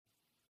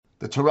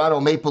The Toronto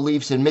Maple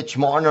Leafs and Mitch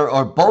Marner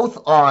are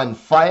both on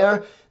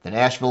fire. The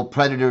Nashville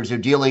Predators are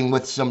dealing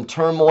with some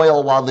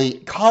turmoil while the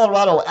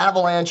Colorado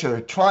Avalanche are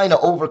trying to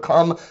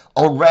overcome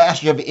a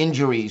rash of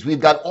injuries.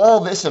 We've got all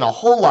this and a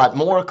whole lot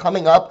more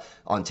coming up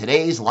on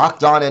today's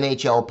Locked On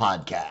NHL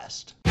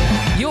podcast.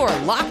 You're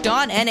Locked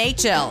On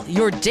NHL,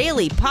 your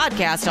daily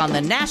podcast on the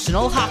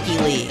National Hockey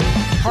League.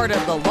 Part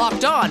of the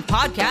Locked On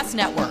Podcast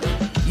Network,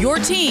 your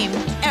team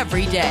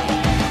every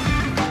day.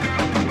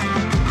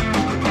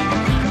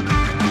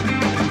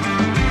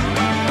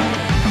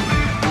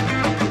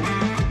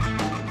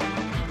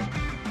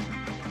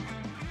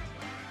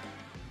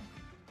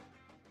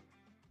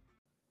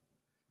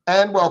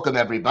 And welcome,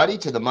 everybody,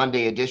 to the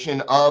Monday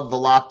edition of the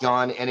Locked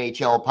On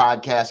NHL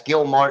podcast.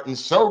 Gil Martin,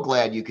 so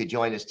glad you could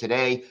join us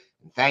today.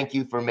 And thank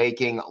you for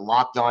making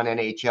Locked On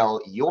NHL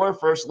your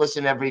first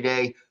listen every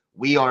day.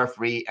 We are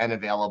free and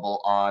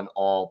available on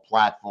all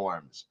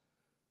platforms.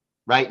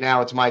 Right now,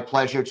 it's my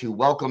pleasure to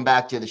welcome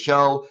back to the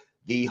show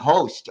the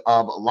host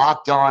of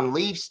Locked On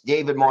Leafs,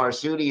 David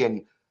Morassutti.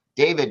 And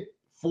David,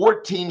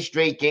 14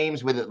 straight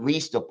games with at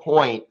least a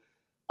point.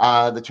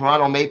 The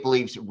Toronto Maple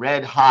Leafs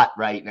red hot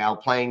right now,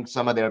 playing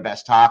some of their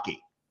best hockey.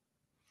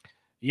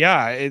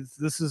 Yeah,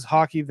 this is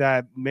hockey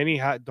that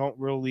many don't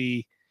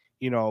really,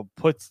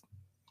 put,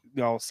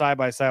 side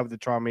by side with the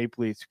Toronto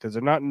Maple Leafs because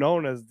they're not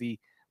known as the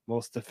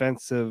most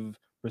defensive,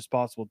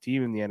 responsible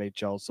team in the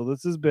NHL. So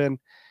this has been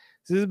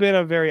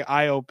a very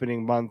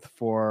eye-opening month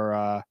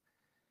for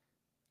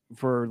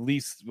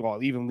Leafs,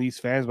 well, even Leafs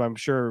fans, but I'm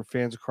sure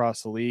fans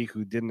across the league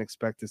who didn't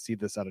expect to see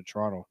this out of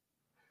Toronto.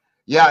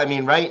 Yeah, I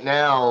mean, right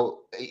now,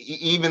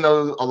 even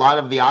though a lot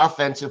of the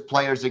offensive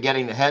players are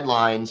getting the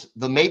headlines,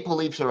 the Maple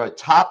Leafs are a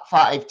top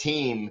 5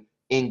 team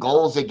in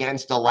goals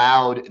against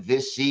allowed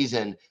this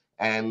season.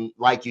 And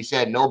like you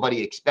said,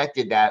 nobody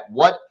expected that.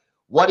 What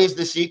is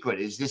the secret?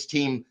 Is this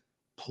team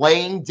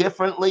playing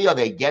differently? Are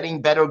they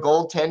getting better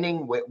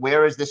goaltending?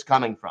 Where is this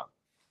coming from?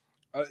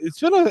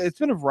 It's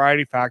been a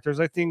variety of factors.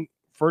 I think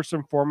first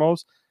and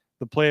foremost,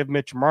 the play of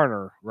Mitch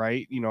Marner,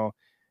 right?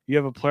 You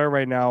have a player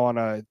right now on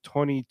a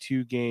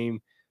 22-game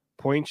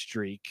point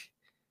streak.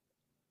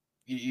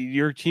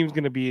 Your team's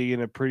going to be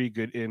in pretty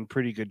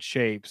good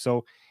shape.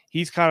 So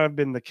he's kind of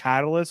been the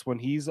catalyst when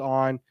he's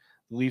on.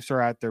 The Leafs are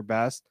at their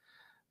best,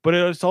 but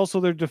it's also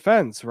their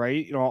defense,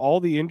 right? All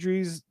the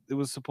injuries. It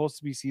was supposed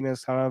to be seen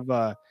as kind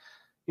of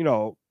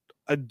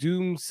a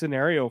doomed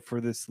scenario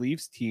for this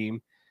Leafs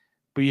team.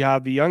 But you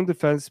have the young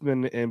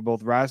defensemen in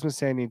both Rasmus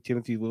Sandin and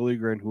Timothy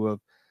Liljegren who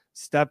have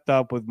stepped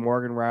up with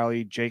Morgan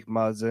Rielly, Jake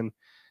Muzzin.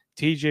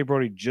 TJ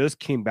Brodie just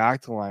came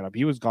back to the lineup.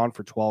 He was gone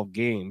for 12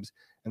 games,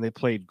 and they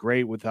played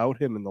great without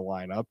him in the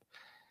lineup.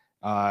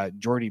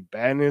 Jordy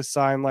Ben is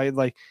signed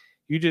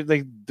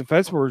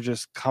defensemen were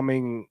just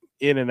coming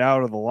in and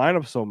out of the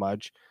lineup so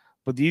much,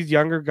 but these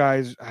younger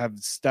guys have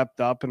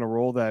stepped up in a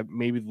role that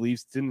maybe the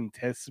Leafs didn't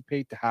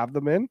anticipate to have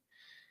them in.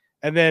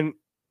 And then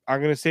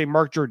I'm going to say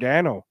Mark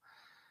Giordano,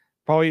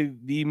 probably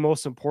the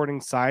most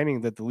important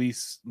signing that the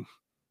Leafs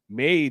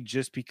made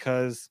just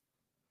because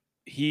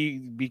he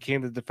became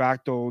the de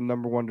facto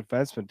number one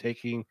defenseman,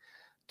 taking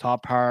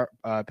top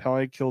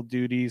penalty kill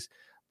duties,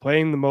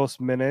 playing the most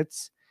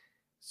minutes.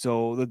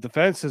 So the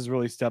defense has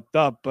really stepped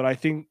up. But I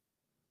think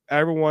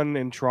everyone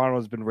in Toronto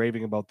has been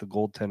raving about the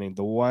goaltending,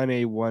 the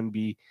 1A,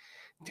 1B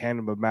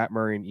tandem of Matt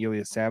Murray and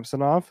Ilya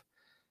Samsonov.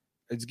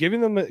 It's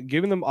giving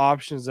them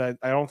options that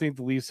I don't think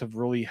the Leafs have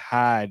really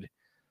had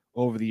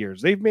over the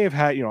years. They may have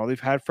had, they've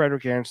had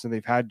Frederik Andersen,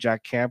 they've had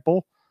Jack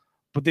Campbell,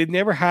 but they've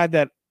never had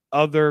that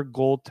other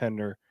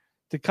goaltender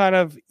to kind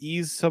of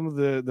ease some of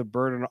the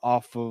burden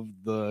off of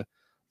the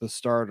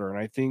starter. And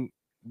I think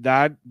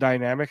that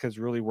dynamic has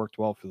really worked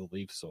well for the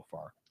Leafs so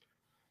far.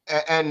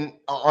 And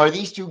are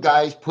these two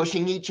guys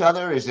pushing each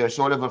other? Is there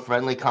sort of a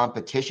friendly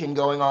competition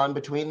going on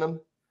between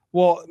them?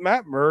 Well,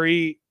 Matt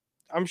Murray,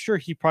 I'm sure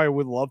he probably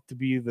would love to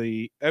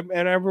be and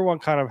everyone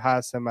kind of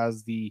has him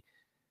as the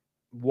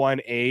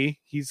 1A.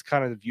 He's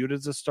kind of viewed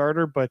as a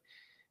starter, but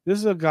this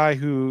is a guy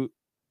who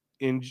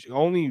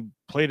only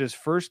played his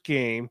first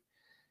game,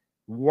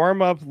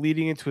 warm up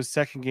leading into his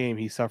second game,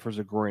 he suffers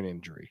a groin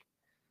injury.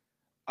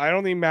 I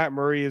don't think Matt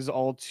Murray is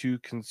all too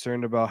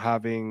concerned about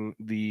having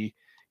the,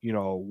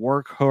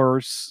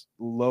 workhorse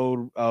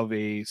load of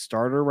a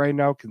starter right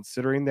now,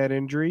 considering that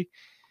injury.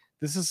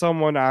 This is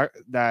someone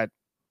that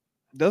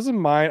doesn't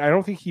mind. I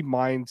don't think he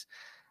minds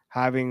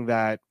having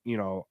that,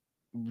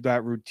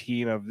 that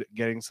routine of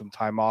getting some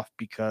time off,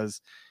 because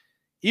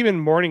even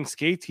morning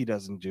skates he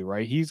doesn't do,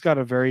 right? He's got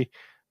a very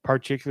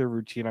particular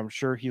routine. I'm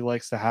sure he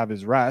likes to have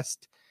his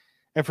rest.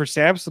 And for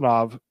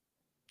Samsonov,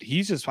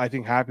 he's just, I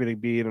think, happy to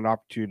be in an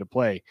opportunity to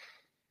play.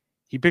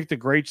 He picked a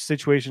great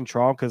situation,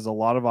 Toronto, because a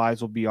lot of eyes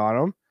will be on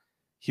him.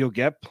 He'll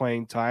get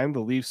playing time.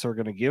 The Leafs are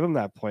going to give him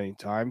that playing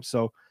time.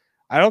 So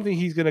I don't think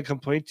he's going to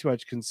complain too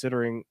much,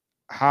 considering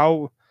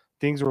how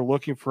things were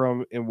looking for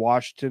him in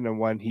Washington and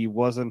when he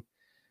wasn't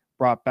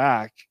brought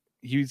back.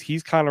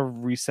 He's kind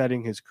of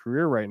resetting his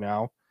career right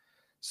now.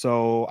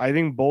 So I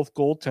think both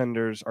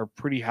goaltenders are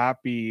pretty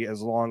happy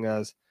as long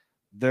as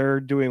they're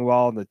doing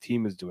well and the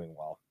team is doing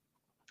well.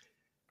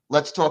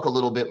 let's talk a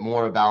little bit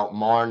more about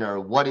Marner.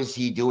 What is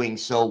he doing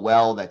so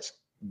well that's,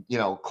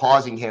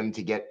 causing him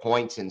to get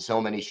points in so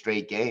many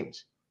straight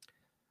games?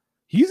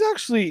 He's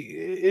actually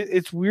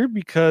it's weird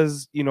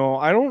because,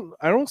 I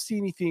don't see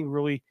anything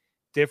really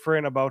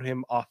different about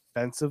him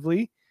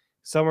offensively.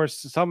 Some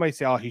might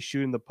say, oh, he's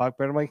shooting the puck,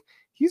 but I'm like,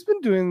 he's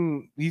been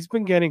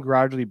getting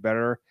gradually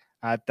better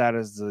at that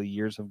as the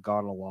years have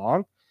gone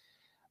along.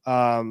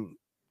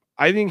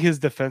 I think his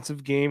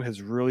defensive game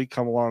has really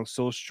come along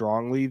so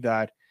strongly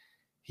that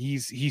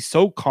he's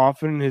so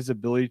confident in his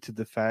ability to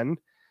defend,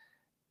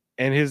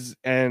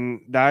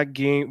 and that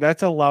game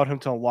that's allowed him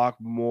to unlock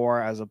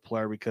more as a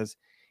player because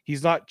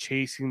he's not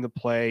chasing the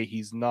play.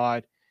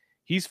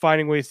 He's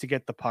finding ways to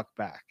get the puck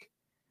back.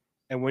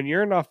 And when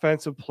you're an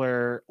offensive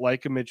player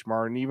like a Mitch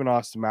Martin, even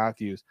Austin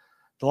Matthews,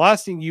 the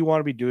last thing you want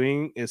to be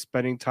doing is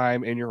spending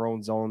time in your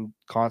own zone,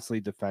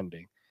 constantly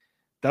defending.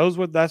 That's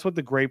what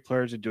the great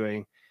players are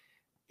doing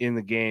in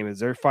the game, is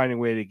they're finding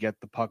a way to get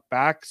the puck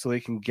back so they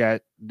can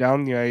get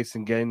down the ice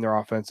and getting their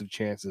offensive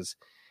chances.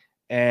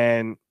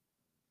 And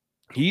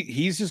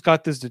he's just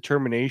got this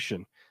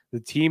determination. The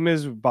team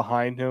is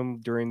behind him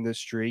during this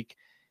streak.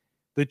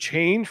 The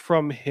change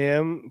from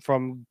him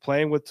from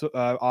playing with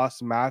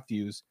Austin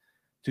Matthews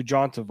to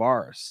John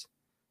Tavares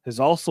has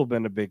also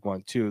been a big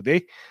one too.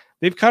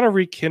 They've kind of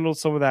rekindled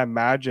some of that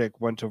magic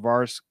when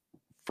Tavares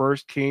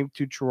first came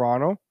to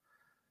Toronto,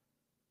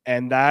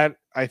 and that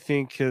I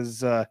think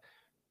has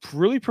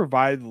really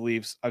provided the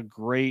Leafs a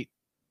great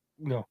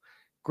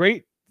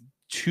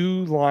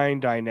two-line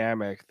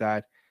dynamic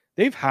that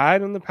they've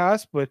had in the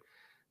past, but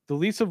the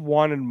Leafs have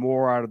wanted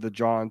more out of the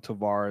John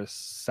Tavares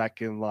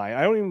second line.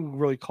 I don't even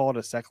really call it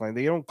a second line.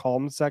 They don't call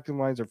them second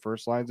lines or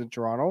first lines in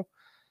Toronto,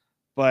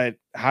 but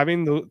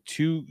having the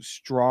two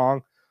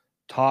strong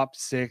top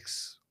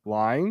six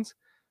lines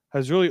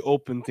has really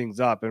opened things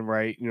up. And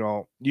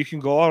you can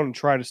go out and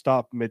try to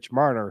stop Mitch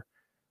Marner,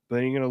 but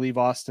then you're going to leave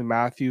Austin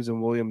Matthews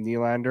and William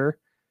Nylander,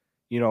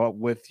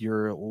 with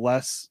your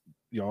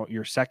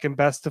your second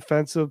best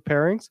defensive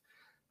pairings.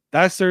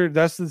 That's the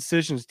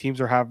decisions teams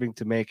are having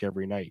to make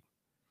every night.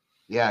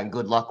 Yeah, and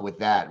good luck with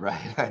that,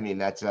 right? I mean,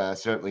 that's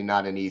certainly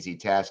not an easy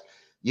task.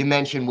 You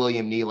mentioned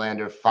William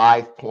Nylander,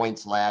 5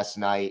 points last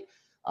night.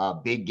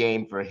 Big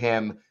game for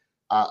him.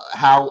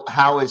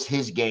 How is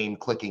his game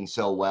clicking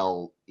so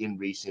well in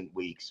recent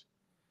weeks?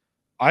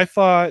 I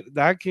thought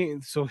that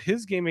game. So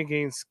his game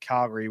against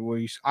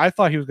Calgary, I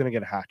thought he was going to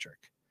get a hat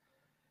trick.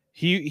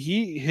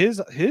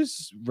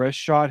 His wrist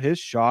shot, his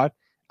shot,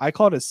 I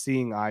call it a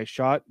seeing eye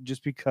shot,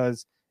 just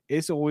because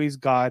it's always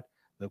got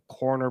the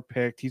corner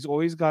picked. He's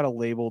always got it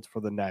labeled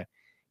for the net.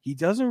 He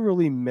doesn't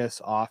really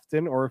miss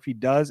often, or if he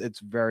does, it's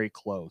very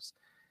close.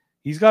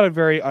 He's got a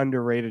very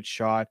underrated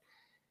shot.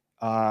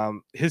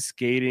 His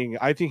skating,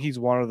 I think he's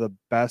one of the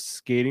best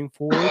skating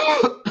forwards in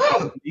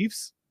the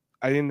Leafs.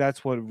 I think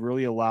that's what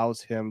really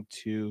allows him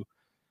to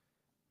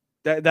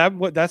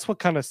that's what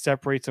kind of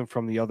separates him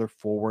from the other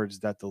forwards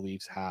that the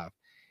Leafs have.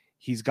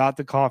 He's got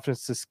the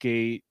confidence to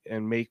skate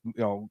and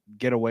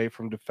get away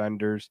from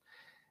defenders.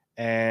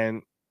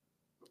 And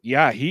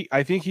yeah,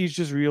 I think he's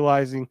just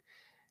realizing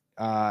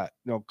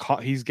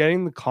he's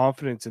getting the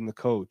confidence in the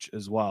coach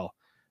as well.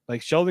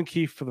 Like Sheldon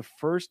Keefe, for the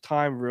first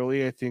time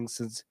really, I think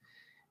since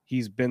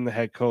he's been the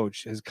head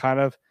coach, has kind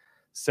of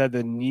said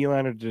that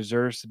Nylander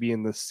deserves to be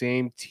in the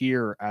same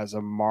tier as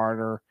a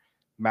Marner,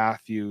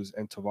 Matthews,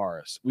 and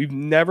Tavares. We've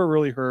never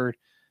really heard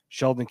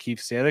Sheldon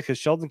Keefe say that, because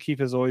Sheldon Keefe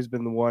has always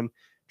been the one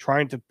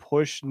trying to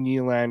push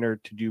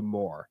Nylander to do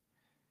more.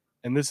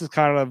 And this is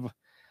kind of,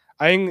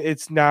 I think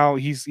it's now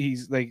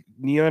he's like,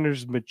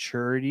 Nylander's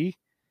maturity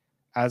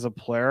as a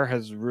player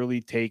has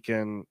really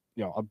taken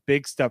a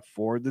big step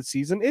forward this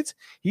season.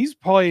 He's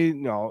probably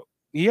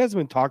he hasn't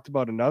been talked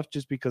about enough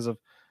just because of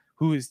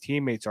who his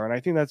teammates are, and I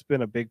think that's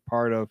been a big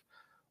part of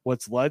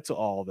what's led to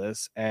all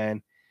this.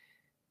 And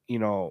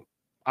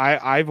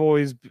I've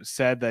always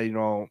said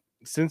that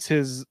since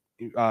his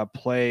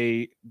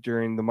play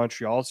during the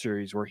Montreal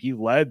series, where he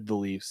led the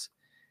Leafs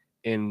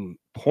in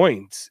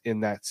points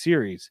in that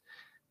series,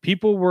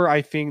 people were,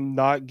 I think,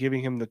 not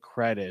giving him the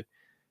credit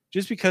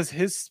just because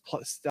his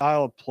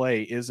style of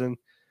play isn't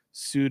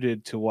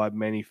suited to what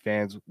many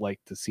fans like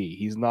to see.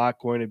 He's not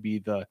going to be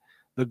the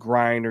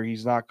grinder.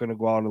 He's not going to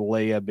go out and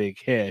lay a big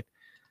hit,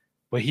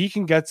 but he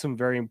can get some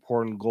very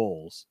important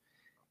goals.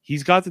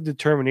 He's got the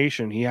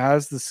determination. He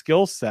has the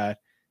skill set.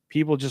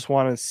 People just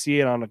want to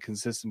see it on a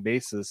consistent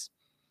basis.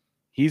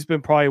 He's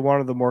been probably one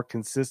of the more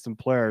consistent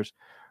players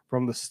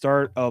from the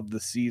start of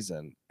the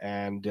season.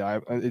 And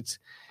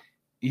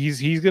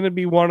he's going to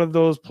be one of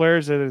those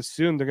players that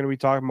soon they're going to be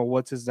talking about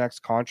what's his next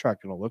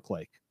contract going to look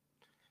like.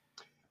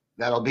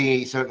 That'll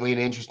be certainly an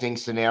interesting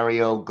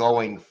scenario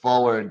going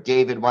forward.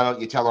 David, why don't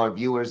you tell our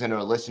viewers and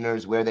our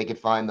listeners where they could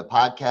find the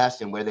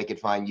podcast and where they could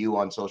find you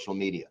on social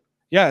media?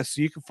 Yeah,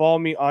 so you can follow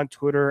me on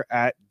Twitter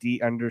at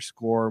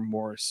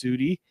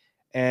 @D_Morisuti.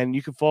 And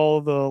you can follow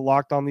the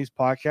Locked On Leafs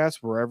podcast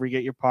wherever you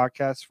get your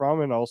podcasts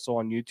from, and also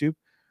on YouTube.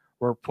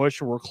 We're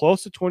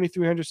close to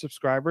 2,300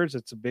 subscribers.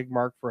 It's a big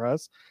mark for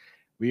us.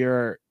 We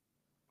are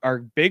our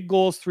big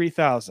goal is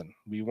 3,000.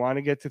 We want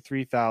to get to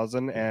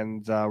 3,000,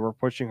 and we're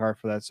pushing hard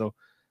for that. So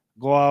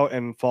go out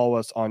and follow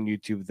us on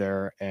YouTube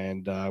there,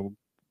 and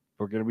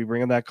we're going to be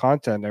bringing that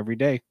content every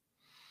day.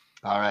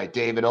 All right,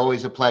 David,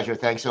 always a pleasure.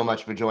 Thanks so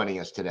much for joining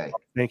us today.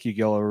 Thank you,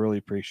 Gil. I really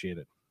appreciate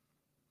it.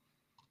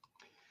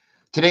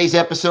 Today's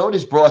episode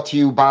is brought to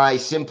you by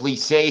Simply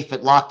Safe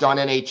at Locked On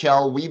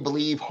NHL. We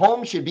believe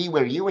home should be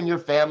where you and your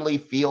family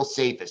feel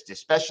safest,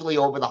 especially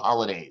over the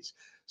holidays.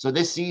 So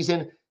this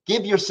season,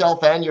 give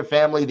yourself and your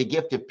family the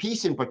gift of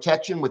peace and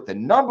protection with the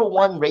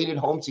 #1 rated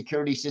home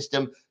security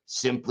system,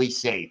 Simply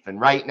Safe. And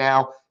right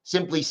now,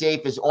 Simply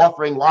Safe is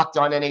offering Locked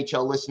On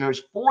NHL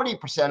listeners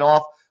 40%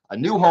 off a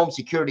new home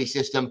security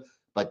system.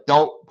 But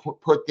don't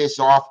put this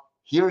off.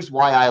 Here's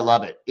why I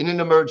love it. In an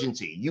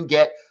emergency, you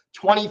get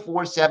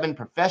 24/7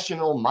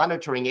 professional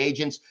monitoring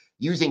agents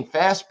using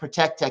Fast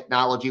Protect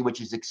technology,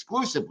 which is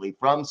exclusively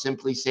from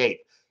Simply Safe.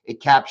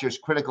 It captures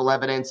critical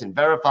evidence and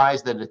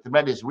verifies that a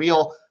threat is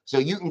real, so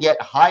you can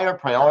get higher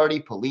priority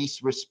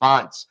police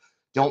response.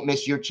 Don't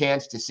miss your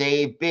chance to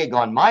save big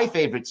on my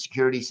favorite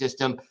security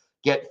system.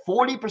 Get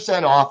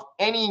 40% off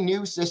any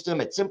new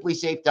system at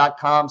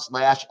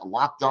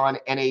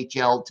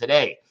simplysafe.com/LockedOnNHL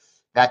today.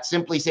 That's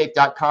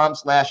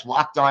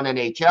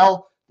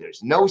simplysafe.com/LockedOnNHL.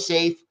 There's no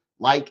safe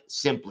like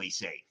Simply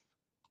Safe.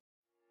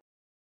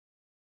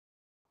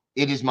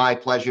 It is my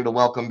pleasure to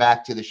welcome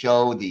back to the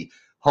show the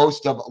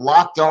host of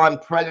Locked On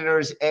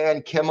Predators,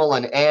 Ann Kimmel.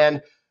 And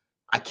Ann,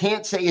 I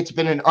can't say it's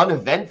been an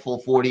uneventful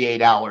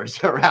 48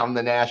 hours around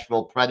the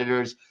Nashville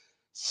Predators.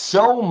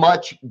 So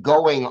much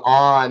going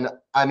on.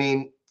 I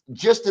mean,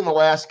 just in the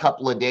last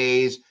couple of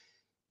days,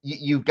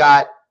 you've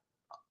got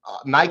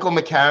Michael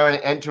McCarron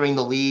entering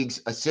the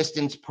league's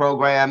assistance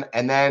program,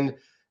 and then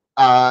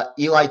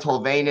Eli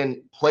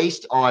Tolvanen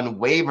placed on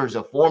waivers,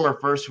 a former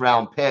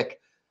first-round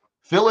pick.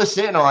 Fill us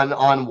in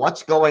on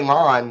what's going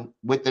on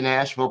with the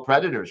Nashville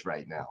Predators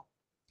right now.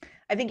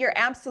 I think you're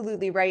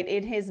absolutely right.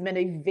 It has been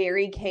a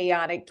very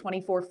chaotic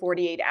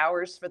 48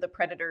 hours for the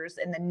Predators,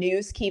 and the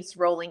news keeps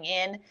rolling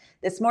in.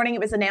 This morning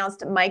it was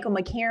announced Michael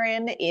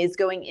McCarron is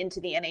going into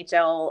the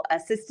NHL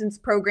assistance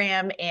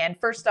program. And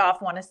first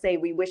off, want to say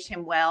we wish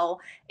him well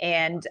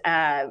and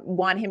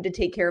want him to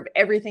take care of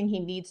everything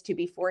he needs to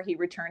before he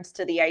returns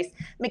to the ice.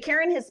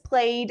 McCarron has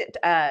played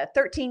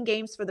 13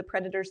 games for the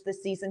Predators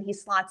this season. He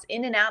slots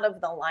in and out of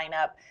the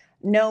lineup.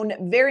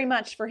 Known very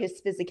much for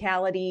his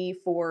physicality,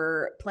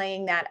 for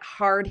playing that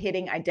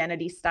hard-hitting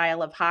identity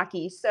style of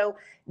hockey. So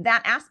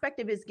that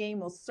aspect of his game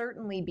will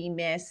certainly be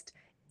missed.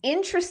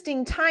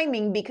 Interesting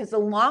timing, because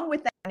along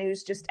with that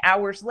news, just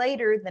hours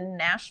later, the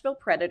Nashville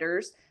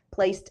Predators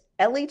placed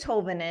Eeli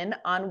Tolvanen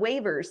on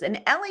waivers.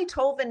 And Eeli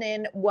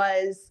Tolvanen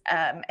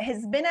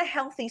has been a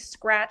healthy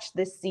scratch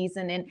this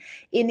season. And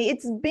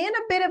it's been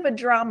a bit of a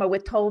drama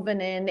with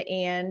Tolvanen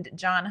and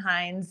John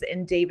Hynes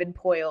and David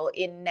Poile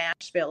in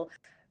Nashville.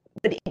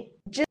 But it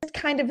just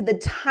kind of the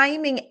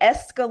timing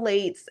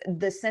escalates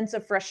the sense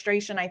of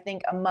frustration, I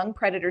think, among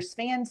Predators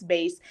fans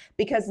base,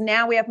 because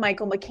now we have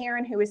Michael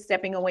McCarron, who is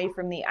stepping away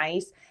from the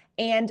ice,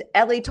 and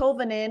Eeli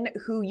Tolvanen,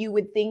 who you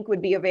would think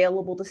would be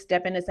available to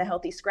step in as a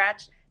healthy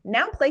scratch,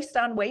 now placed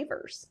on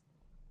waivers.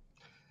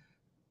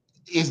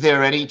 Is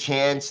there any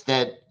chance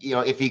that,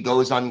 if he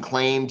goes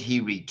unclaimed, he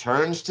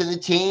returns to the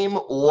team,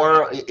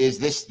 or is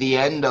this the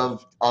end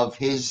of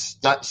his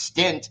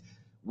stint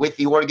with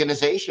the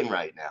organization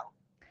right now?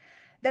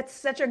 That's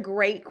such a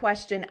great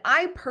question.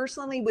 I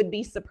personally would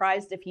be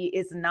surprised if he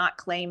is not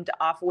claimed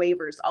off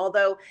waivers,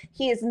 although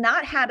he has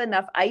not had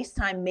enough ice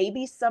time.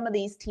 Maybe some of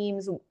these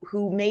teams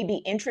who may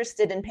be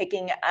interested in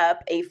picking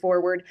up a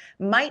forward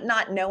might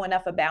not know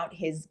enough about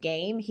his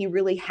game. He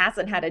really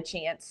hasn't had a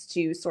chance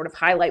to sort of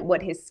highlight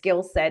what his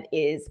skill set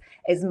is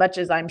as much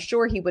as I'm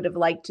sure he would have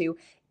liked to.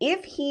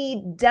 If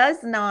he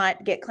does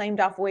not get claimed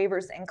off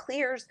waivers and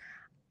clears,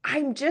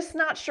 I'm just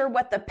not sure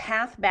what the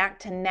path back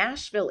to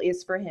Nashville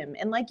is for him.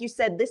 And like you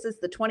said, this is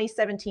the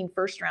 2017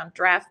 first-round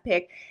draft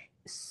pick.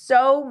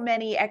 So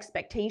many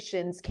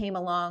expectations came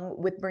along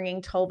with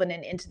bringing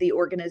Tolvanen into the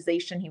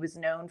organization. He was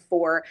known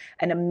for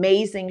an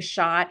amazing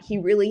shot. He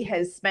really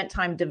has spent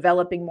time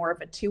developing more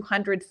of a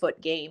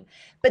 200-foot game.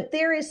 But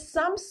there is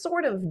some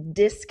sort of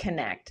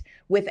disconnect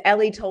with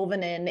Eeli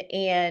Tolvanen,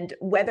 and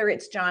whether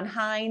it's John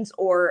Hynes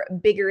or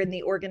bigger in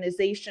the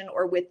organization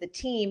or with the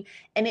team,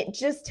 and it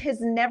just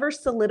has never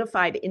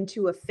solidified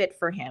into a fit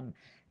for him.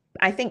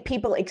 I think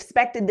people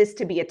expected this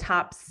to be a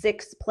top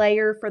 6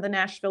 player for the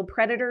Nashville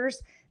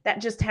Predators. That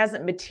just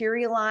hasn't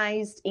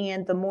materialized.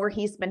 And the more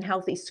he's been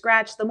healthy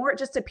scratch, the more it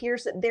just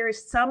appears that there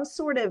is some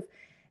sort of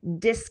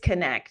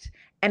disconnect.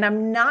 And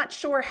I'm not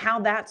sure how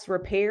that's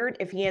repaired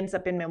if he ends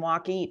up in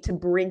Milwaukee to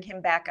bring him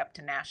back up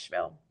to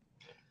Nashville.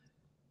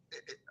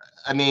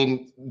 I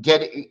mean,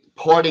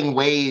 parting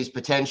ways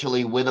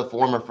potentially with a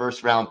former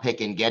first-round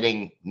pick and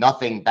getting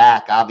nothing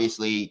back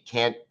obviously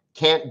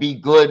can't be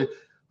good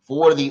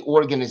for the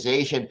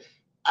organization.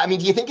 I mean,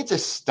 do you think it's a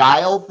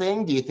style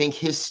thing? Do you think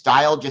his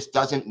style just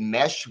doesn't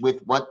mesh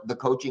with what the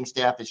coaching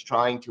staff is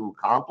trying to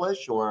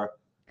accomplish, or?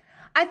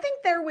 I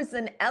think there was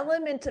an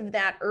element of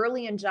that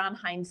early in John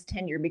Hines'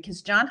 tenure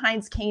because John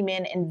Hines came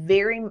in and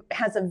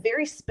has a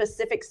very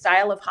specific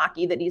style of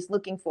hockey that he's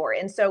looking for.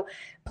 And so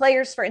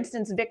players, for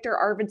instance, Victor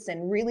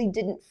Arvidsson really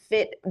didn't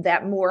fit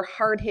that more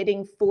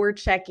hard-hitting,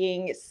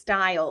 forechecking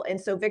style. And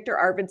so Victor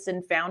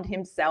Arvidsson found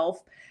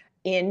himself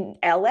in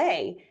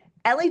LA.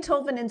 Eeli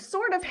Tolvanen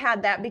sort of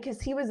had that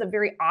because he was a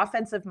very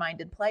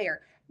offensive-minded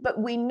player. But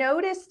we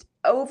noticed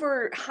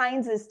over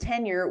Hines'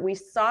 tenure, we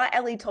saw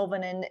Eeli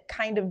Tolvanen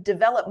kind of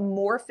develop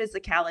more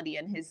physicality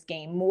in his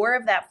game, more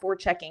of that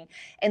forechecking.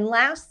 And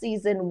last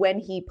season when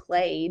he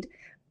played,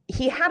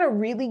 he had a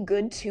really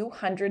good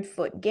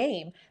 200-foot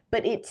game,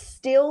 but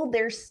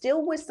there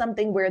still was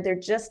something where there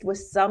just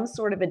was some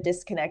sort of a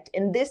disconnect.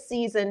 And this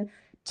season,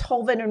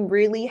 Tolvanen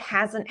really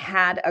hasn't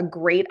had a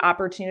great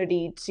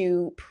opportunity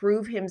to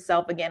prove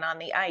himself again on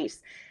the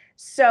ice.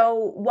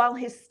 So while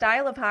his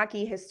style of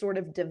hockey has sort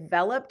of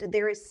developed,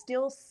 there is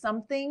still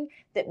something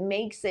that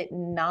makes it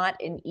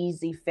not an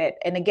easy fit.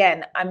 And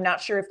again, I'm not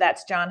sure if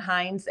that's John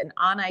Hines and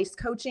on-ice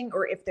coaching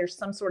or if there's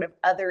some sort of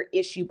other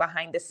issue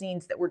behind the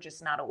scenes that we're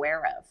just not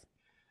aware of.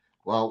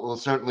 Well, we'll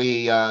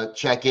certainly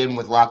check in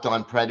with Locked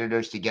On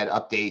Predators to get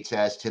updates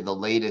as to the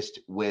latest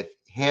with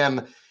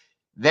him.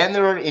 Then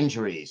there are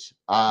injuries.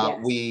 Yes.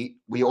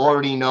 We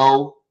already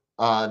know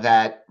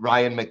that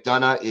Ryan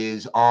McDonagh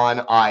is on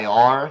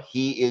IR.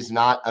 He is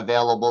not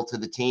available to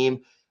the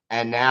team.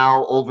 And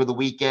now over the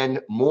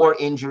weekend, more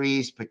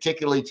injuries,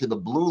 particularly to the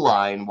blue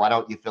line. Why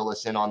don't you fill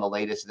us in on the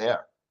latest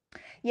there?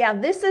 Yeah,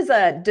 this is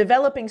a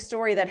developing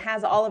story that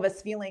has all of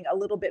us feeling a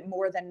little bit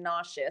more than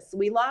nauseous.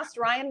 We lost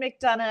Ryan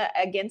McDonagh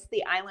against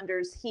the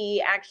Islanders.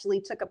 He actually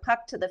took a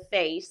puck to the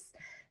face.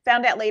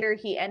 Found out later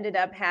he ended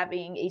up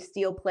having a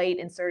steel plate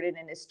inserted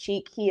in his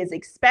cheek. He is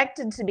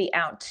expected to be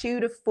out 2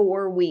 to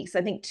 4 weeks.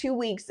 I think 2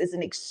 weeks is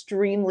an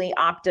extremely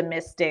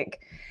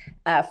optimistic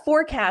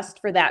forecast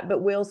for that,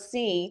 but we'll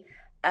see.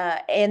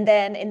 And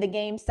then in the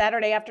game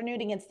Saturday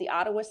afternoon against the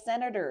Ottawa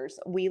Senators,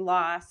 we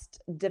lost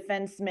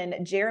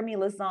defenseman Jeremy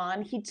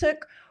Lauzon. He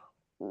took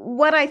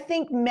what I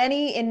think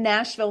many in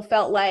Nashville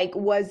felt like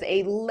was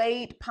a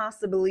late,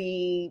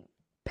 possibly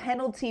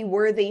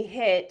penalty-worthy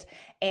hit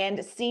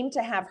and seemed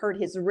to have hurt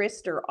his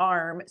wrist or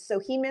arm. So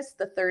he missed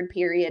the third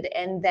period.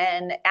 And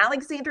then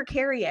Alexander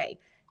Carrier,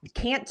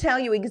 can't tell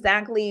you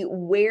exactly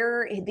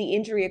where the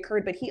injury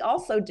occurred, but he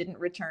also didn't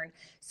return.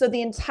 So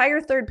the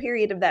entire third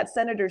period of that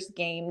Senators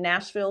game,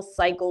 Nashville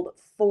cycled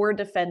 4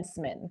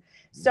 defensemen.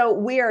 So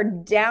we are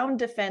down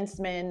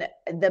defensemen.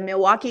 The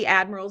Milwaukee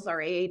Admirals,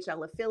 our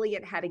AHL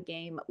affiliate, had a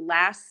game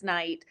last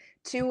night.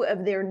 2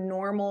 of their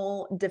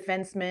normal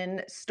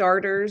defensemen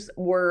starters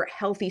were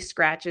healthy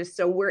scratches.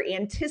 So we're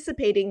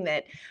anticipating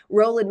that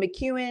Roland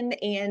McEwen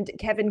and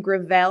Kevin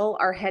Gravel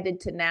are headed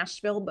to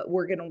Nashville, but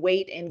we're going to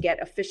wait and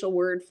get official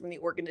word from the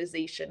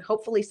organization,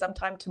 hopefully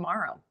sometime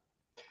tomorrow.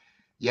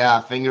 Yeah,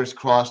 fingers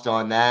crossed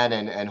on that,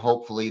 and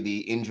hopefully the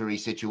injury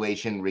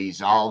situation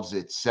resolves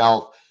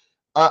itself.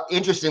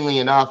 Interestingly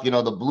enough, the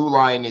blue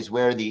line is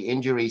where the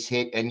injuries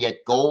hit, and yet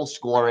goal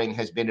scoring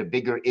has been a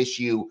bigger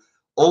issue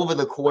over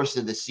the course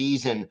of the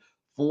season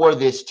for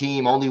this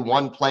team. Only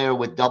one player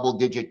with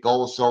double-digit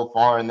goals so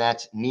far, and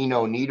that's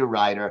Nino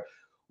Niederreiter.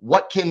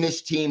 What can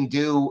this team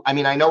do? I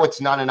mean, I know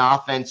it's not an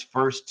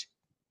offense-first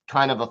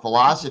kind of a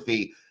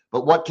philosophy,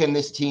 but what can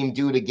this team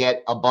do to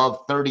get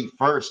above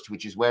 31st,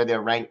 which is where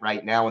they're ranked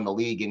right now in the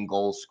league in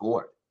goals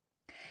scored?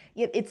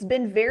 It's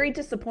been very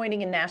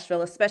disappointing in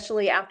Nashville,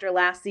 especially after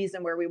last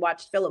season where we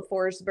watched Philip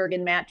Forsberg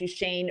and Matt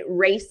Duchene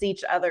race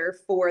each other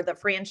for the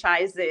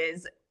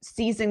franchise's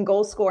season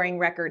goal scoring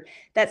record.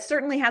 That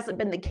certainly hasn't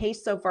been the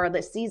case so far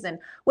this season.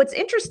 What's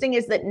interesting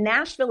is that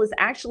Nashville is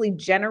actually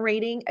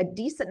generating a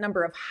decent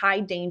number of high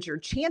danger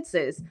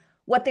chances.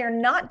 What they're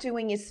not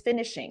doing is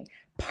finishing.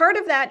 Part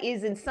of that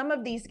is in some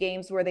of these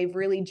games where they've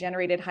really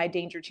generated high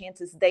danger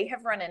chances, they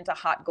have run into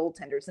hot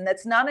goaltenders. And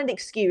that's not an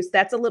excuse.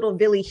 That's a little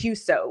Ville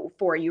Husso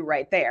for you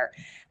right there.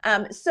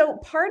 So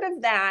part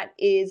of that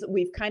is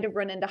we've kind of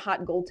run into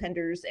hot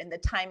goaltenders and the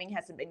timing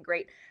hasn't been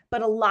great.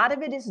 But a lot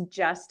of it is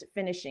just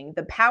finishing.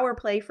 The power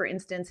play, for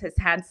instance, has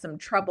had some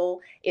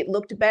trouble. It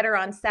looked better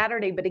on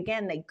Saturday, but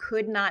again, they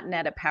could not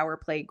net a power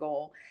play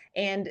goal.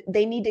 And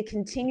they need to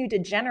continue to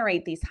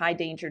generate these high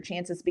danger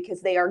chances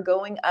because they are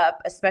going up,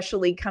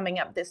 especially coming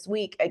up this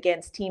week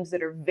against teams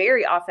that are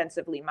very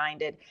offensively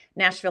minded.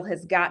 Nashville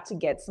has got to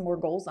get some more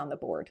goals on the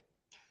board.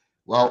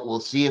 Well, we'll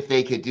see if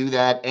they could do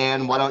that.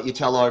 And why don't you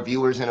tell our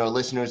viewers and our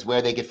listeners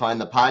where they could find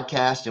the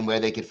podcast and where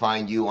they could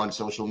find you on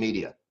social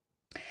media?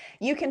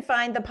 You can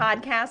find the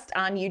podcast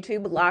on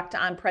YouTube, Locked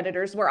On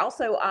Predators. We're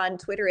also on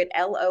Twitter at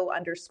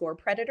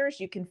LO_Predators.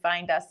 You can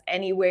find us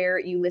anywhere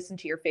you listen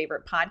to your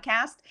favorite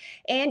podcast.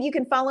 And you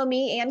can follow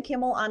me, Ann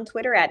Kimmel, on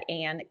Twitter at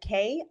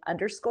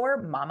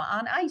AnnK_Mama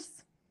on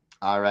Ice.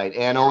 All right.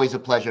 Ann, always a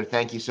pleasure.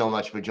 Thank you so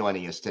much for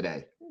joining us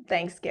today.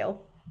 Thanks,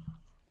 Gil.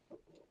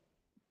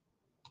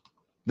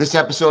 This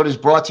episode is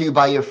brought to you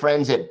by your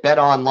friends at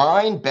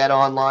BetOnline.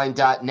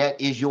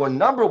 BetOnline.net is your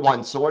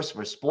 #1 source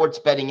for sports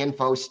betting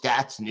info,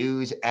 stats,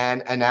 news,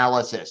 and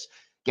analysis.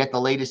 Get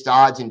the latest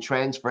odds and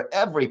trends for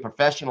every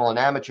professional and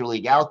amateur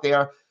league out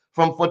there,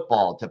 from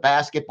football to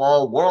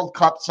basketball, World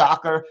Cup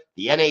soccer,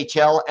 the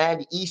NHL,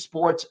 and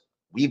esports.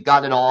 We've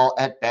got it all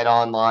at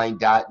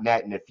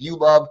betonline.net. And if you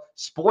love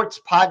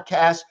sports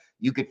podcasts,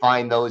 you could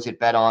find those at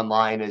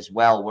BetOnline as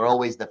well. We're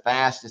always the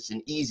fastest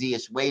and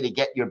easiest way to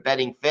get your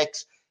betting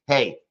fix.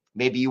 Hey,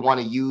 maybe you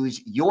want to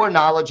use your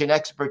knowledge and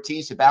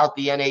expertise about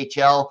the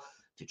NHL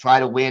to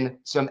try to win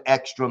some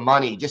extra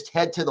money. Just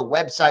head to the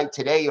website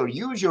today or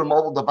use your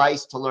mobile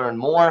device to learn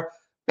more.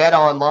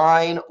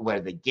 BetOnline, where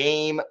the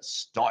game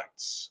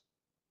starts.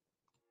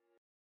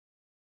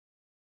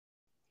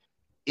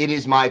 It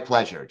is my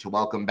pleasure to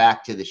welcome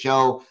back to the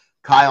show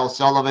Kyle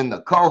Sullivan,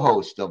 the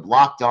co-host of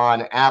Locked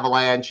On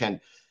Avalanche,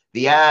 and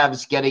the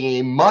Avs getting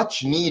a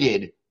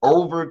much-needed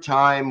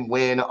overtime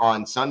win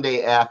on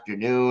Sunday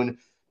afternoon.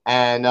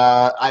 And,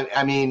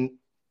 I mean,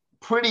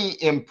 pretty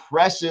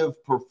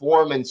impressive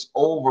performance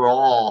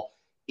overall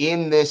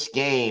in this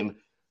game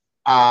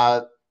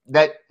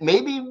that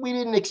maybe we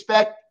didn't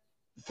expect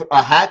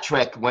a hat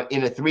trick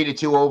in a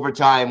 3-2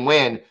 overtime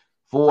win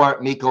for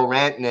Mikko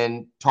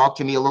Rantanen. Talk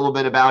to me a little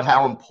bit about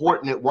how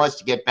important it was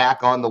to get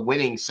back on the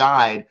winning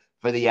side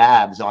for the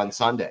Avs on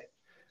Sunday.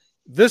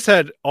 This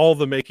had all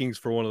the makings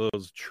for one of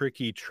those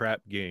tricky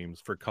trap games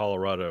for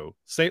Colorado.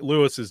 St.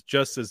 Louis is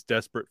just as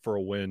desperate for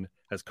a win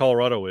as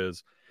Colorado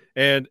is,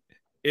 and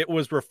it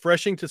was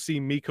refreshing to see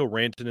Mikko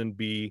Rantanen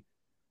be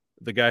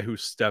the guy who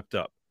stepped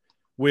up.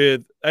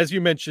 With, as you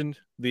mentioned,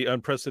 the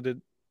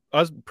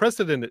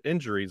unprecedented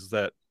injuries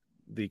that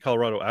the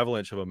Colorado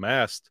Avalanche have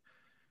amassed,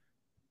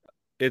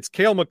 it's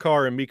Cale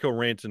Makar and Mikko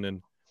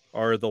Rantanen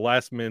are the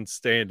last men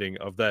standing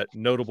of that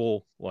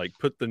notable, like,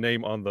 put the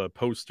name on the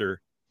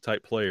poster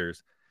type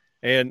players.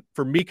 And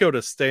for Mikko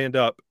to stand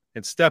up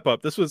and step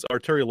up, this was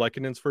Artturi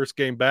Lehkonen's first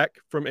game back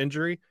from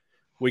injury.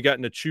 We got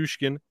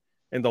Nichushkin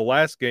in the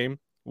last game.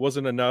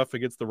 Wasn't enough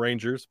against the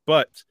Rangers,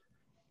 but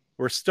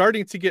we're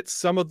starting to get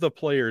some of the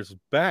players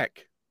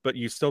back, but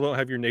you still don't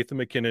have your Nathan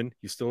MacKinnon.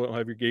 You still don't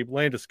have your Gabe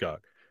Landeskog.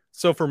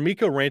 So for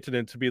Mikko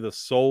Rantanen to be the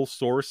sole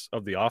source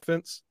of the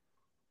offense,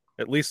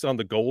 at least on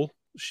the goal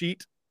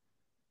sheet,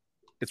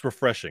 it's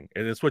refreshing.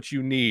 And it's what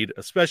you need,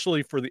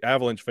 especially for the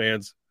Avalanche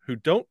fans who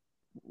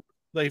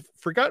they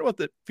forgot what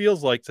it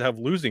feels like to have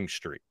losing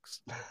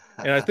streaks.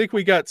 And I think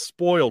we got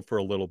spoiled for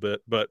a little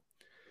bit, but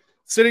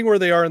sitting where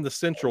they are in the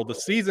Central, the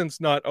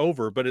season's not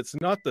over, but it's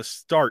not the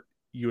start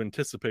you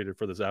anticipated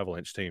for this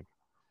Avalanche team.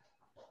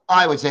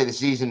 I would say the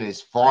season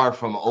is far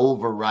from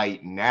over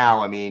right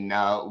now. I mean,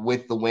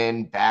 with the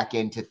win back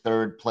into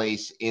third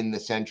place in the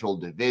Central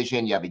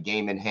Division, you have a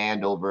game in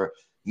hand over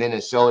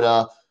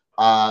Minnesota.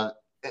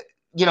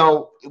 You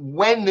know,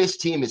 when this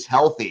team is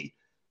healthy,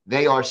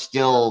 they are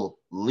still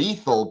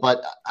lethal.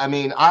 But, I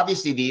mean,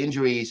 obviously the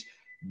injuries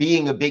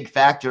being a big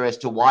factor as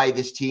to why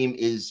this team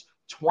is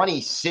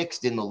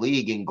 26th in the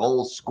league in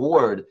goals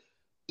scored,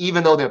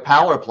 even though their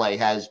power play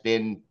has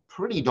been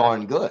pretty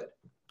darn good.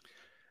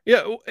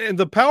 Yeah, and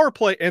the power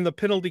play and the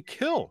penalty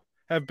kill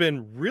have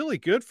been really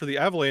good for the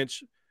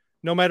Avalanche,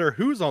 no matter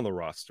who's on the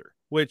roster,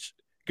 which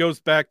goes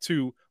back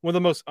to one of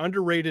the most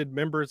underrated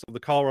members of the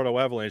Colorado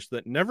Avalanche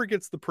that never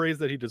gets the praise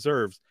that he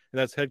deserves, and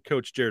that's head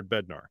coach Jared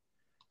Bednar.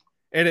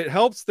 And it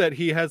helps that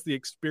he has the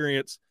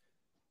experience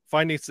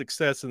finding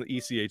success in the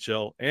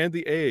ECHL and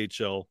the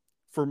AHL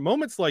for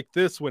moments like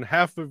this when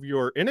half of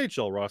your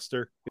NHL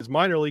roster is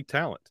minor league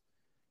talent.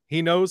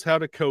 He knows how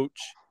to coach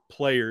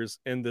players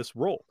in this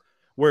role,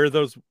 where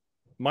those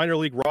minor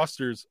league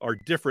rosters are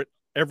different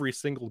every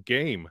single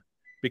game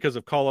because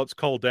of call-ups,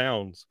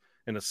 call-downs,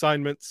 and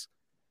assignments.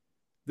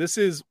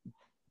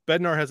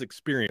 Bednar has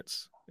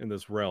experience in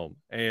this realm,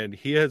 and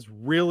he has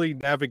really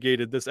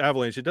navigated this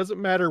Avalanche. It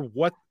doesn't matter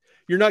what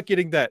 – you're not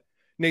getting that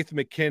Nathan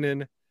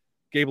MacKinnon,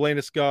 Gabe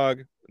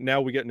Landeskog.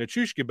 Now we get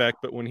Nichushkin back,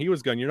 but when he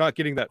was gone, you're not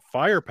getting that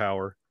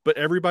firepower, but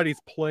everybody's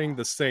playing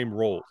the same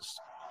roles.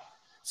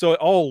 So it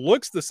all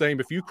looks the same.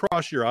 If you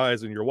cross your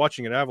eyes and you're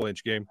watching an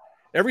Avalanche game,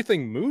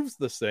 everything moves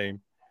the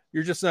same.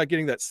 You're just not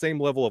getting that same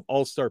level of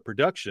all-star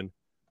production,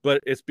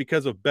 but it's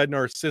because of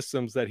Bednar's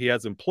systems that he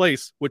has in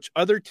place, which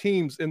other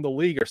teams in the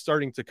league are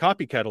starting to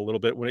copycat a little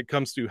bit when it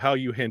comes to how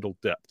you handle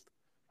depth.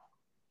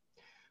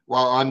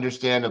 Well,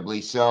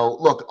 understandably so.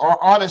 Look,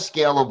 on a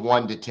scale of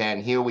 1 to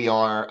 10, here we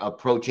are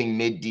approaching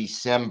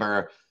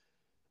mid-December.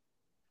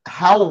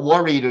 How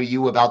worried are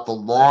you about the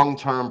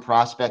long-term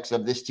prospects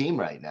of this team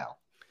right now?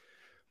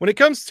 When it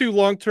comes to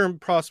long-term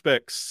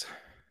prospects,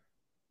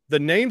 the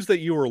names that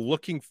you are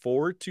looking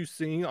forward to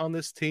seeing on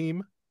this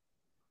team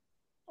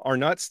are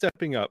not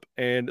stepping up,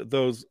 and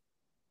those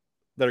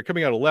that are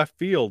coming out of left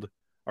field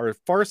are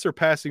far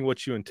surpassing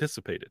what you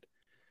anticipated.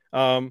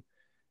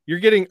 You're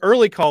getting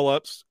early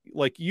call-ups,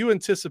 like you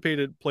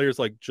anticipated players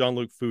like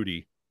Jean-Luc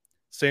Foudy,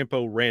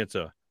 Sampo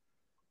Ranta.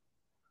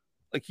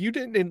 Like, you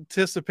didn't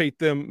anticipate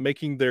them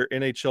making their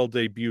NHL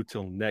debut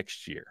till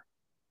next year.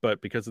 But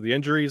because of the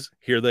injuries,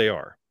 here they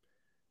are.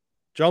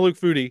 Jean-Luc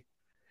Foudy,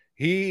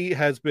 he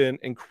has been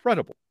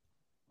incredible.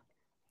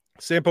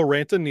 Sampo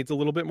Ranta needs a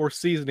little bit more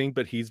seasoning,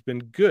 but he's been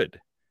good.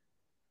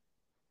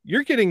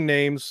 You're getting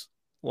names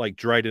like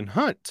Dryden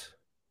Hunt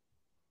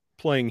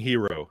playing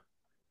hero.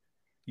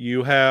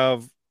 You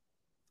have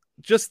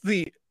just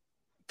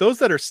those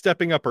that are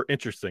stepping up are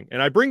interesting.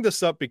 And I bring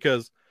this up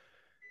because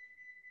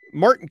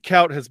Martin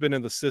Kaut has been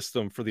in the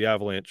system for the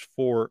Avalanche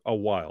for a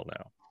while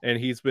now. And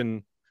he's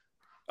been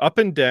up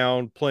and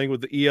down playing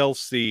with the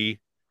ELC,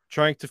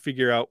 trying to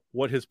figure out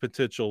what his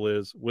potential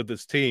is with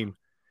this team.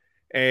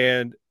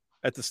 And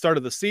at the start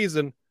of the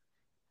season,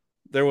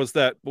 there was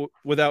that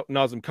without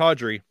Nazem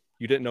Kadri,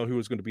 you didn't know who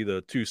was going to be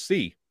the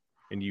 2C.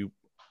 And you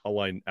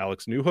aligned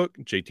Alex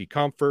Newhook, JT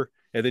Compher,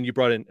 and then you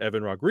brought in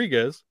Evan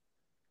Rodriguez.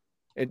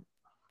 And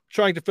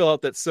trying to fill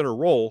out that center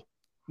role,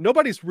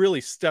 nobody's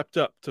really stepped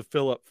up to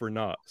fill up for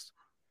Nas.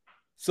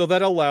 So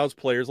that allows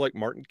players like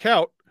Martin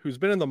Kaut, who's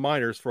been in the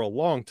minors for a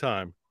long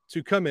time,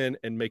 to come in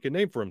and make a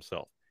name for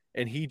himself.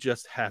 And he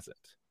just hasn't.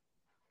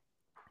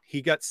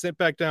 He got sent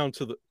back down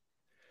to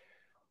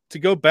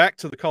go back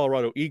to the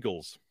Colorado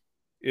Eagles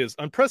is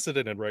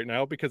unprecedented right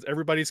now because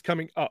everybody's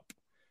coming up.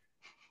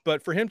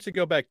 But for him to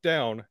go back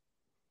down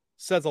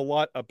says a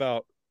lot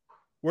about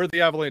where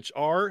the Avalanche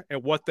are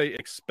and what they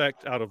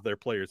expect out of their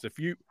players.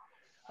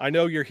 I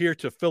know you're here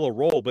to fill a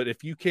role, but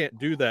if you can't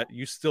do that,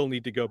 you still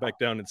need to go back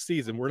down in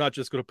season. We're not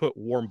just going to put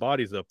warm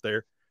bodies up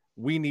there.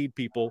 We need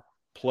people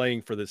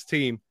playing for this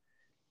team.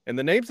 And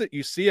the names that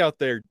you see out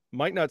there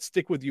might not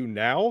stick with you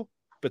now,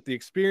 but the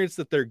experience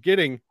that they're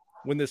getting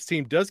when this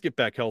team does get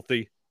back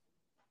healthy,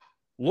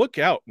 look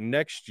out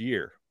next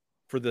year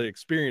for the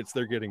experience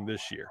they're getting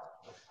this year.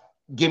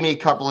 Give me a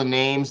couple of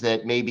names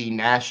that maybe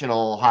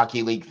National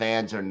Hockey League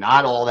fans are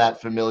not all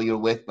that familiar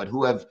with, but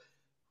who have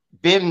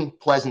been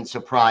pleasant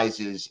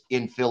surprises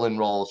in fill-in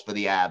roles for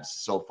the Avs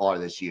so far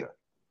this year.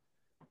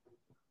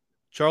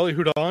 Charlie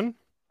Hudon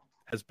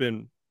has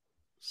been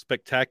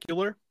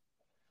spectacular.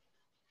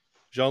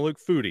 Jean-Luc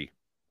Foudy,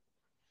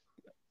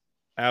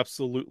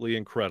 absolutely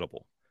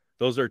incredible.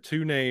 Those are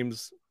two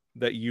names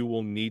that you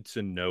will need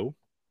to know.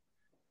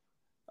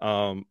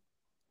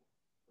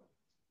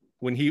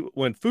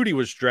 When Foudy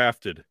was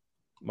drafted,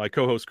 my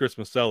co-host Chris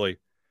Maselli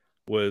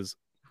was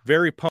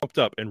very pumped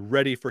up and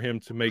ready for him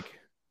to make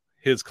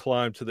his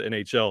climb to the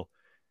NHL.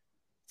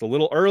 It's a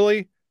little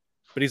early,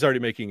 but he's already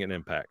making an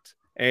impact.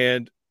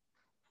 And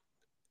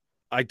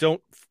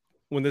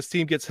when this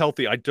team gets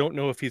healthy, I don't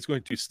know if he's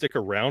going to stick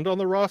around on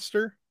the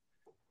roster.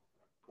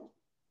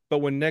 But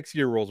when next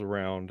year rolls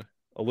around,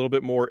 a little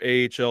bit more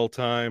AHL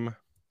time,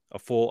 a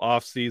full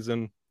off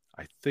season,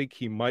 I think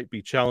he might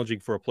be challenging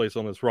for a place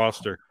on this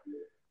roster.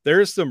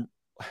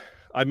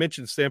 I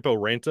mentioned Sampo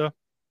Ranta.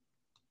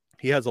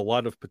 He has a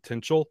lot of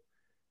potential.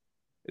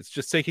 It's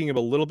just taking him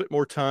a little bit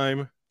more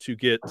time to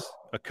get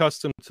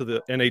accustomed to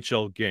the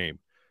NHL game.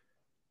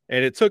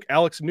 And it took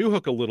Alex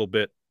Newhook a little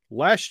bit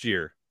last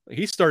year.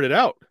 He started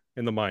out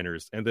in the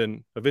minors and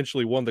then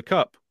eventually won the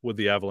cup with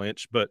the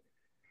Avalanche, but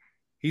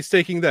he's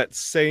taking that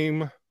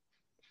same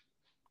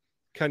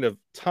kind of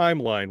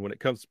timeline when it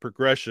comes to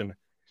progression.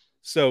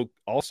 So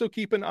also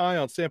keep an eye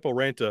on Sampo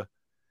Ranta.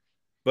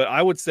 But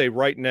I would say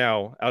right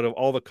now, out of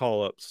all the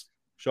call-ups,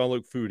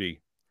 Jean-Luc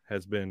Foudy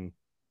has been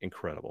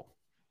incredible.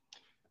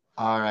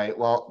 All right.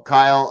 Well,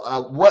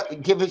 Kyle,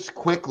 give us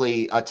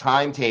quickly a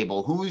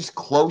timetable. Who's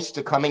close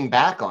to coming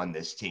back on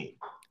this team?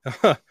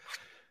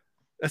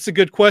 That's a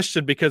good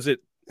question because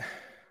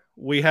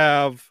we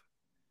have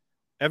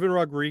Evan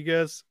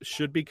Rodriguez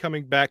should be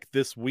coming back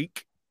this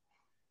week.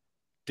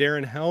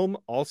 Darren Helm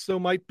also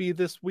might be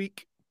this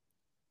week.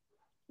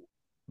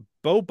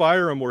 Bo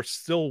Byram we're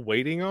still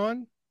waiting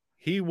on.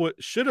 He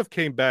should have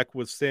came back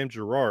with Sam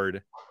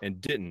Girard and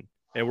didn't.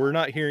 And we're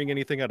not hearing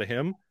anything out of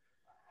him.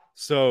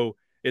 So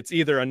it's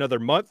either another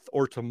month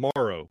or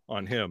tomorrow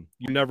on him.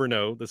 You never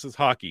know. This is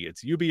hockey.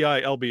 It's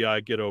UBI,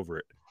 LBI, get over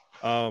it.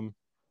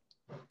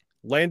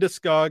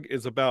 Landeskog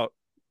is about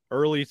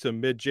early to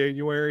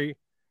mid-January,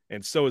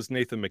 and so is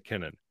Nathan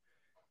McKinnon.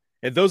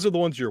 And those are the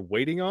ones you're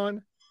waiting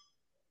on.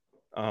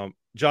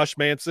 Josh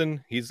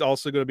Manson, he's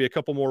also going to be a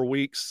couple more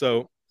weeks.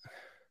 So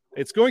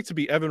it's going to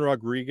be Evan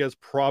Rodriguez,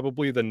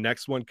 probably the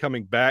next one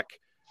coming back,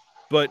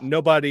 but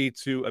nobody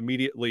to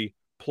immediately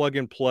plug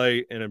and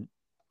play and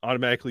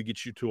automatically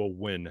get you to a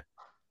win.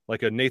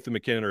 Like a Nathan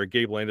McKinnon or a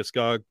Gabe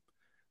Landeskog.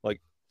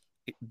 Like,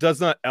 it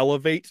does not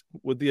elevate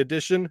with the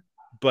addition,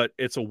 but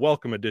it's a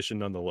welcome addition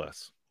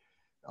nonetheless.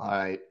 All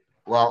right.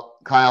 Well,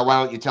 Kyle,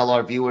 why don't you tell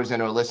our viewers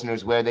and our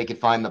listeners where they could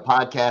find the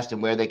podcast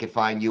and where they could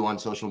find you on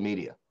social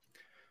media?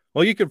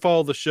 Well, you can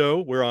follow the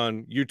show. We're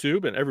on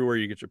YouTube and everywhere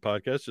you get your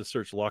podcast. Just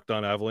search Locked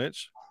On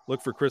Avalanche.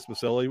 Look for Chris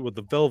Maselli with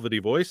the velvety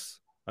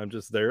voice. I'm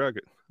just there. I'm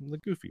the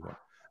goofy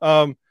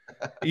one.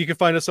 You can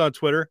find us on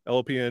Twitter,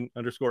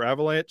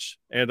 LPN_Avalanche,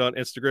 and on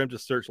Instagram,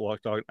 just search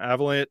Locked On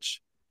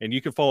Avalanche. And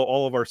you can follow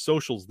all of our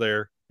socials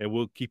there, and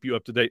we'll keep you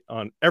up to date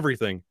on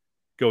everything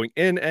going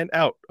in and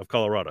out of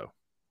Colorado.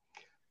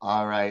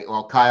 All right.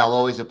 Well, Kyle,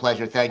 always a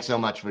pleasure. Thanks so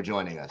much for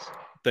joining us.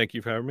 Thank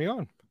you for having me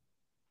on.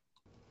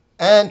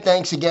 And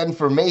thanks again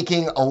for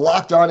making a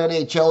Locked On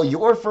NHL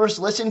your first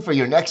listen. For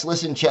your next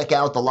listen, check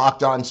out the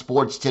Locked On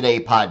Sports Today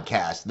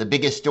podcast. The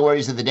biggest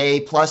stories of the day,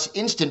 plus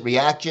instant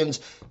reactions,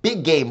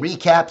 big game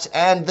recaps,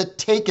 and the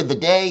take of the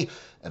day.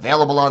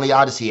 Available on the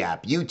Odyssey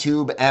app,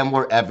 YouTube, and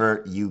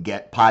wherever you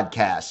get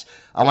podcasts.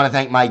 I want to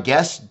thank my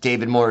guests,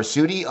 David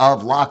Morisuti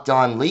of Locked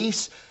On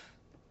Leafs,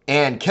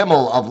 Ann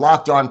Kimmel of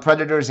Locked On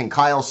Predators, and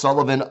Kyle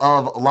Sullivan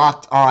of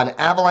Locked On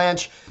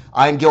Avalanche.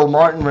 I'm Gil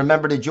Martin.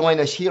 Remember to join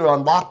us here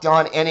on Locked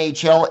On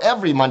NHL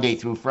every Monday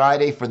through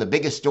Friday for the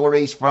biggest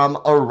stories from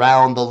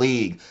around the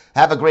league.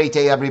 Have a great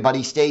day,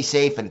 everybody. Stay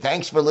safe, and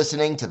thanks for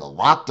listening to the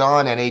Locked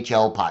On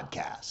NHL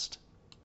podcast.